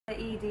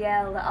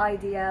ADL, the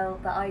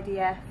IDL, the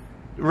IDF.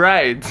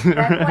 Right. They're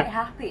quite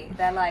happy.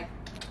 They're like.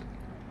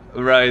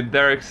 Right,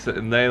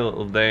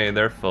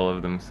 they're full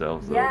of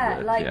themselves. A Yeah, little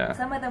bit, like yeah.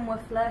 some of them were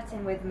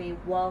flirting with me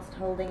whilst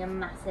holding a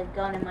massive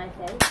gun in my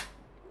face.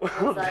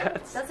 Well,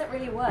 Like, doesn't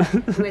really work.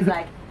 He was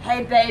like,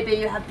 "Hey baby,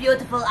 you have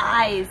beautiful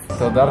eyes."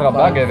 תודה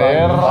רבה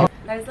גבר.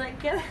 I was like,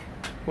 "Get."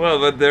 Well,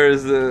 but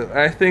there's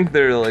I think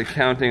they're like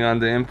counting on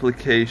the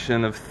implication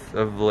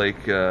of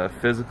like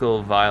physical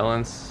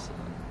violence.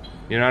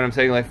 You know what I'm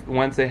saying? Like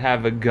once they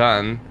have a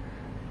gun,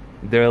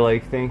 they're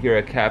like think you're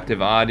a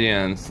captive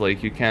audience. Like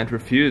you can't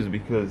refuse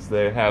because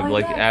they have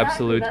like yeah,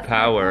 absolute exactly.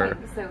 power.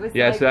 So it was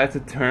Yeah, like, so that's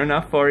a turn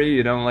off for you.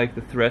 You don't like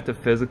the threat of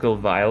physical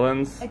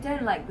violence. I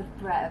don't like the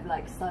threat of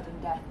like sudden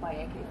death by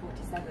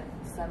AK-47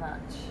 so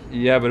much.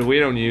 Yeah, but we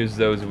don't use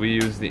those. We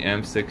use the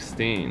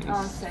M16s. Oh,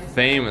 I'm so sorry.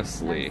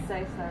 Famously. I'm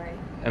so sorry.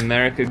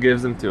 America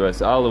gives them to us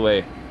all the way,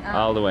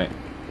 all the way.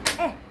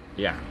 Eh.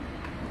 Yeah.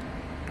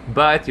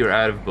 But you're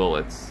out of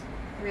bullets.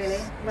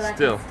 Really? Well,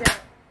 Still. I can still